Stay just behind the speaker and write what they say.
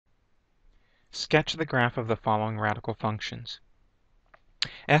Sketch the graph of the following radical functions.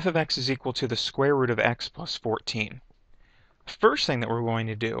 F of x is equal to the square root of x plus 14. First thing that we're going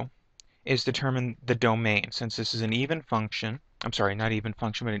to do is determine the domain. Since this is an even function, I'm sorry, not even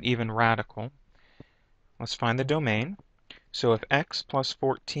function, but an even radical, let's find the domain. So if x plus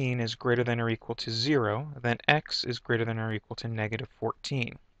 14 is greater than or equal to 0, then x is greater than or equal to negative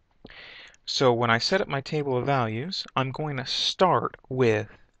 14. So when I set up my table of values, I'm going to start with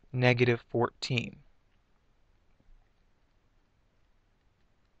negative 14.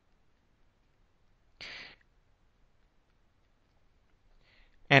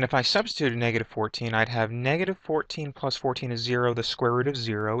 And if I substitute negative 14, I'd have negative 14 plus 14 is 0. The square root of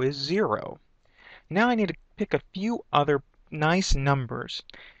 0 is 0. Now I need to pick a few other nice numbers.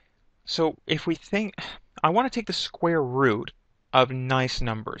 So if we think, I want to take the square root of nice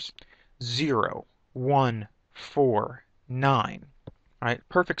numbers. 0, 1, 4, 9. Right?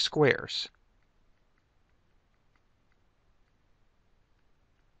 Perfect squares.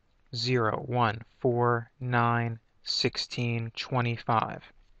 0, 1, 4, 9, 16, 25.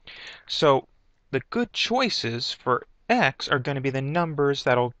 So the good choices for x are going to be the numbers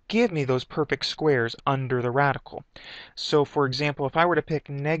that'll give me those perfect squares under the radical. So for example, if I were to pick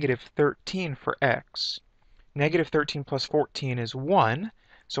negative 13 for x, negative 13 plus 14 is 1,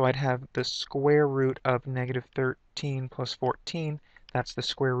 so I'd have the square root of negative 13 plus 14, that's the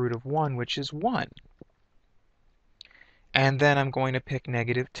square root of 1, which is 1. And then I'm going to pick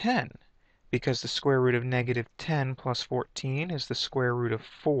negative 10, because the square root of negative 10 plus 14 is the square root of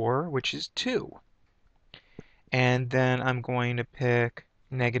 4, which is 2. And then I'm going to pick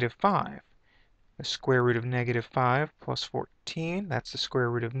negative 5. The square root of negative 5 plus 14, that's the square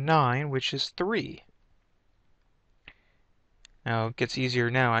root of 9, which is 3. Now it gets easier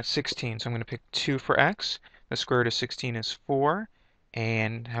now at 16, so I'm going to pick 2 for x. The square root of 16 is 4.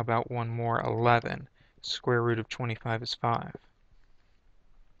 And how about one more, 11. Square root of 25 is 5.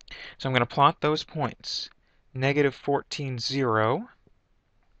 So I'm going to plot those points. Negative 14, 0.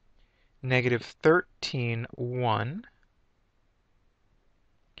 Negative 13, 1.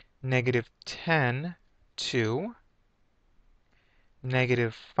 Negative 10, 2.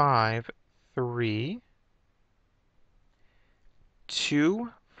 Negative 5, 3.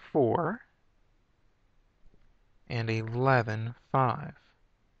 2, 4. And 11, 5.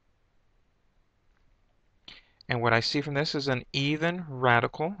 And what I see from this is an even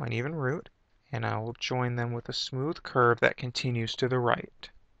radical, an even root, and I will join them with a smooth curve that continues to the right.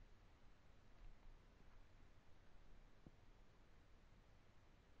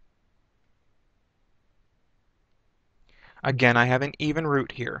 Again, I have an even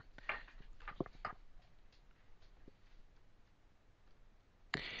root here.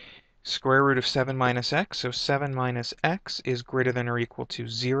 Square root of 7 minus x, so 7 minus x is greater than or equal to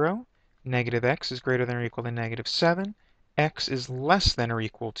 0. Negative x is greater than or equal to negative 7. X is less than or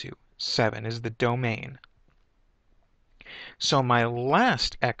equal to 7 is the domain. So my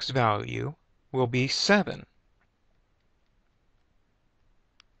last x value will be 7.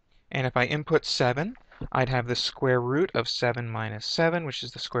 And if I input 7, I'd have the square root of 7 minus 7, which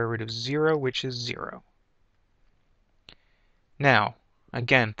is the square root of 0, which is 0. Now,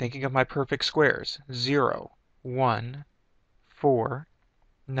 again, thinking of my perfect squares, 0, 1, 4,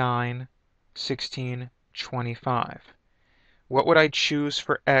 9, 16, 25. What would I choose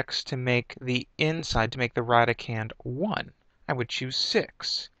for x to make the inside, to make the radicand 1? I would choose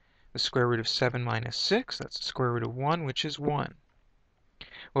 6. The square root of 7 minus 6, that's the square root of 1, which is 1.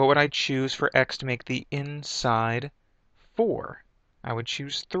 What would I choose for x to make the inside 4? I would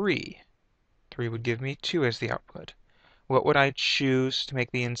choose 3. 3 would give me 2 as the output. What would I choose to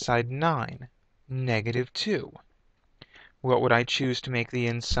make the inside 9? Negative 2. What would I choose to make the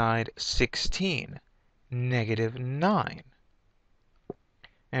inside 16? Negative 9.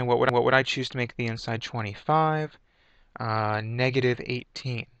 And what would I choose to make the inside 25? Negative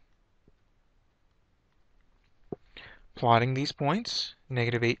 18. Plotting these points,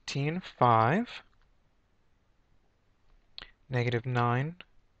 negative 18, 5. Negative 9,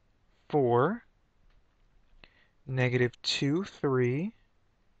 4. Negative 2, 3.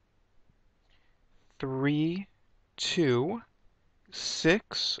 3, 2.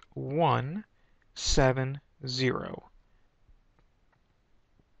 6, 1. 7, 0.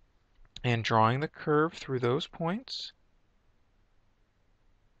 And drawing the curve through those points,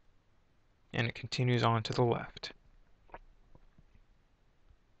 and it continues on to the left.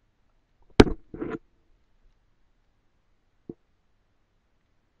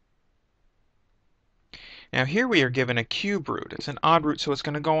 Now here we are given a cube root. It's an odd root, so it's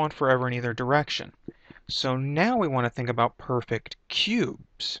going to go on forever in either direction. So now we want to think about perfect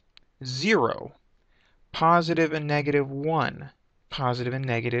cubes. 0, positive and negative 1, positive and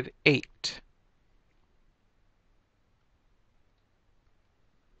negative 8.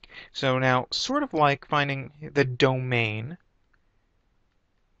 So now, sort of like finding the domain,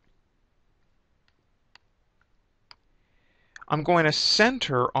 I'm going to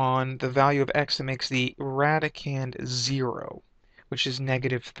center on the value of x that makes the radicand 0, which is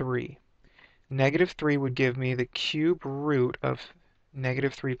negative 3. Negative 3 would give me the cube root of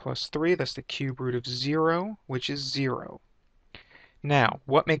negative 3 plus 3. That's the cube root of 0, which is 0. Now,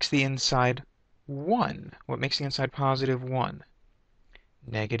 what makes the inside 1? What makes the inside positive 1?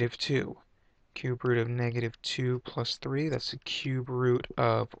 Negative 2. Cube root of negative 2 plus 3, that's the cube root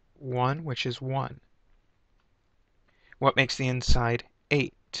of 1, which is 1. What makes the inside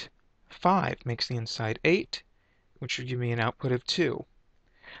 8? 5 makes the inside 8, which would give me an output of 2.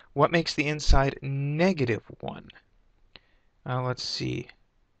 What makes the inside negative 1? Let's see.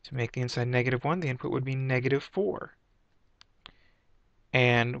 To make the inside negative 1, the input would be negative 4.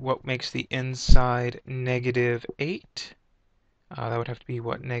 And what makes the inside negative 8? That would have to be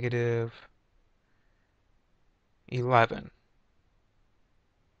what? Negative 11.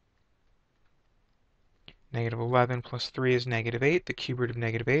 Negative 11 plus 3 is negative 8. The cube root of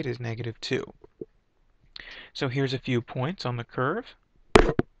negative 8 is negative 2. So here's a few points on the curve.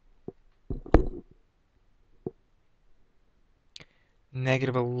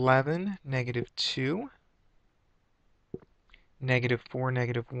 Negative 11, negative 2, negative 4,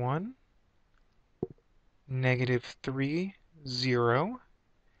 negative 1, negative 3, 0,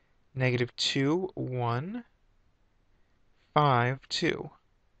 negative 2, 1, 5, 2.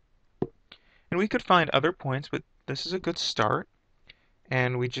 And we could find other points, but this is a good start.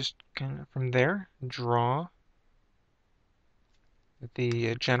 And we just kind of from there draw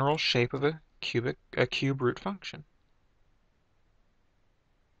the general shape of a cube root function.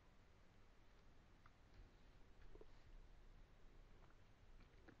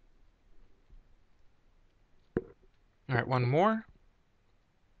 All right, one more.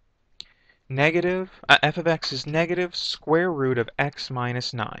 F of x is negative square root of x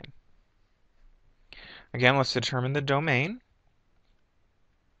minus 9. Again, let's determine the domain.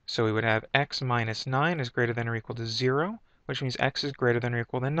 So we would have x minus 9 is greater than or equal to 0, which means x is greater than or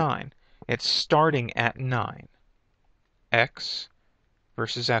equal to 9. It's starting at 9. X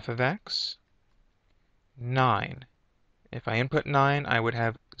versus f of x, 9. If I input 9, I would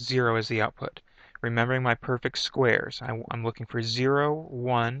have 0 as the output. Remembering my perfect squares, I'm looking for 0,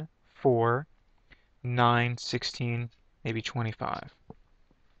 1, 4, 9, 16, maybe 25.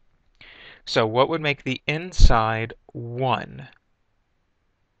 So what would make the inside 1?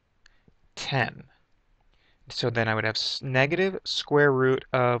 10. So then I would have negative square root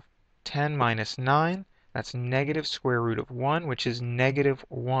of 10 minus 9. That's negative square root of 1, which is negative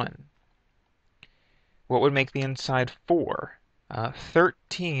 1. What would make the inside 4?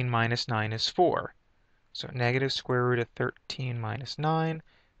 13 minus 9 is 4. So negative square root of 13 minus 9,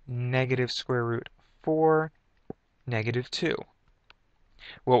 negative square root of 4, negative 2.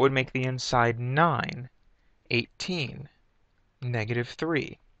 What would make the inside 9? 18, negative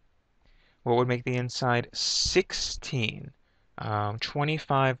 3. What would make the inside 16?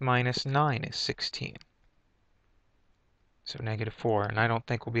 25 minus 9 is 16. So negative 4. And I don't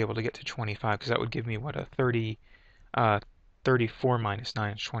think we'll be able to get to 25 because that would give me, what, a 34 minus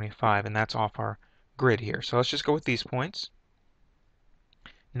 9 is 25. And that's off our grid here. So let's just go with these points.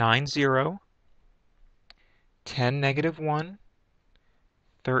 9, 0. 10, negative 1.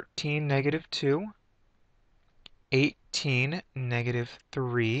 13, negative 2. 18, negative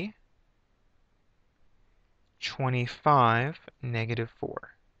 3. 25, negative 4.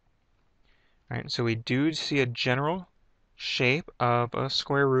 All right, so we do see a general shape of a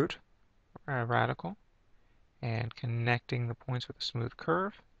square root, or a radical, and connecting the points with a smooth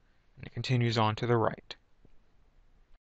curve, and it continues on to the right.